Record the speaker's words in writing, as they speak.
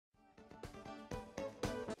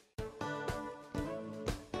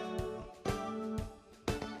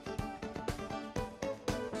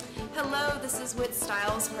Hello, this is Whit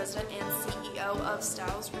Stiles, President and CEO of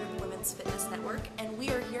Stiles Room Women's Fitness Network, and we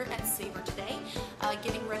are here at Savor today,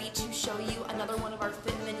 getting ready to show you another one of our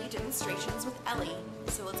fit menu demonstrations with Ellie.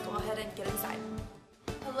 So let's go ahead and get inside.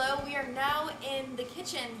 Hello, we are now in the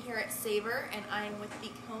kitchen here at Savor, and I am with the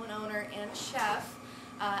co-owner and chef,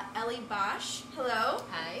 Ellie Bosch. Hello.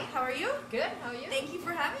 Hi. How are you? Good. How are you? Thank you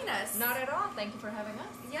for having us. Not at all. Thank you for having us.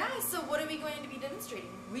 Yeah, so what are we going to be demonstrating?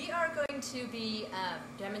 We are going to be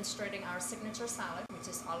demonstrating our signature salad, which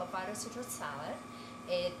is avocado citrus salad.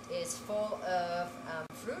 It is full of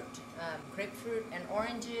fruit, grapefruit and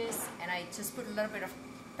oranges, and I just put a little bit of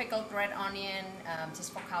pickled red onion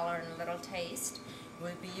just for color and a little taste.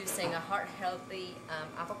 We'll be using a heart-healthy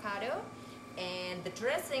avocado. And the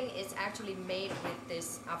dressing is actually made with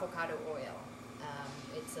this avocado oil.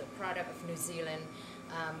 It's a product of New Zealand.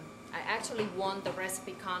 I actually won the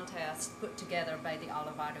recipe contest put together by the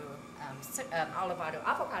avocado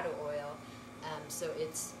oil. So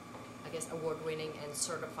it's, I guess, award-winning and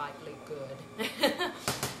certifiably good.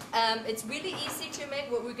 It's really easy to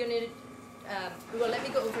make. What we're going to, well, let me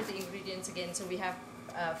go over the ingredients again. So we have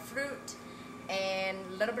fruit and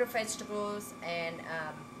a little bit of vegetables and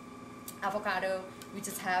avocado. We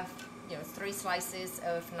just have 3 slices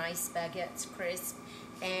of nice baguettes crisp,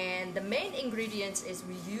 and the main ingredients is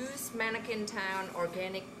we use Mannequin Town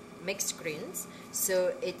organic mixed greens,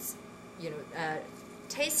 so it's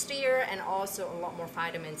tastier and also a lot more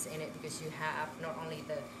vitamins in it, because you have not only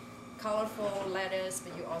the colorful lettuce,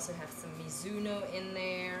 but you also have some mizuno in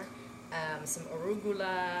there, some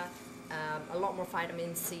arugula, a lot more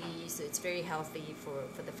vitamin C, so it's very healthy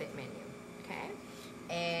for the fit menu. Okay,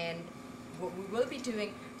 and what we will be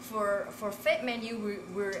doing for fit menu,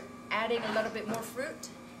 we're adding a little bit more fruit,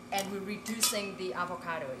 and we're reducing the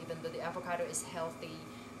avocado, even though the avocado is healthy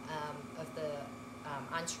of the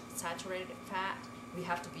unsaturated fat. We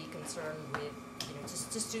have to be concerned with,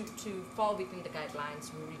 just to fall within the guidelines.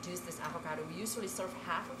 We reduce this avocado. We usually serve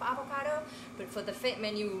half of avocado, but for the fit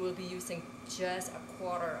menu, we will be using just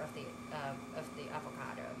 1/4 of the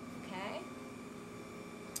avocado. Okay.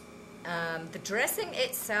 The dressing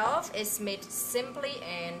itself is made simply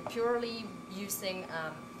and purely using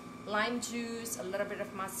lime juice, a little bit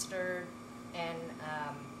of mustard, and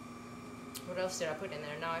what else did I put in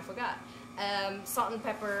there? Now I forgot. Salt and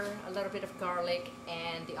pepper, a little bit of garlic,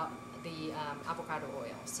 and the avocado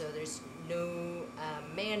oil. So there's no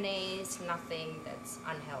mayonnaise, nothing that's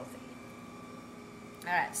unhealthy.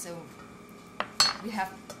 Alright, so we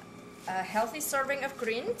have a healthy serving of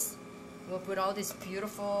greens. We'll put all this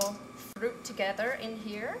beautiful fruit together in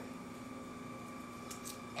here,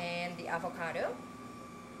 and the avocado.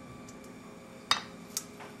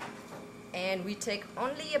 And we take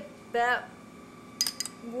only about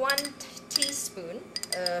 1 teaspoon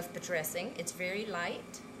of the dressing. It's very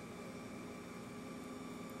light.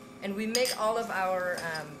 And we make all of our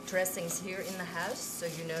dressings here in the house, so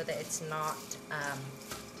you know that it's not,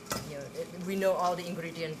 we know all the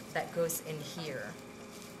ingredient that goes in here.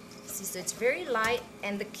 See, so it's very light,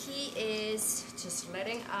 and the key is just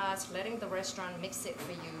letting the restaurant mix it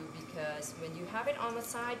for you, because when you have it on the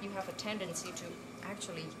side, you have a tendency to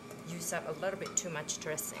actually use up a little bit too much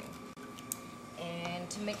dressing. And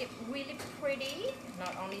to make it really pretty,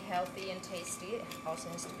 not only healthy and tasty, it also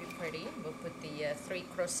has to be pretty, we'll put the 3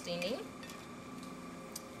 crostini,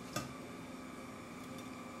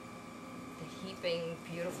 the heaping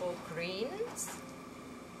beautiful greens.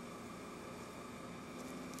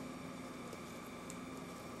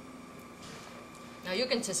 Now you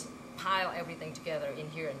can just pile everything together in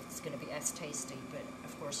here and it's going to be as tasty, but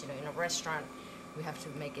of course, in a restaurant we have to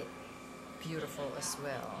make it beautiful as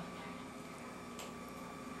well.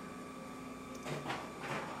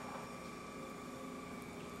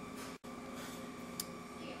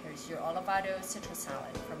 There's your avocado citrus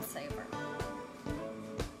salad from Savor.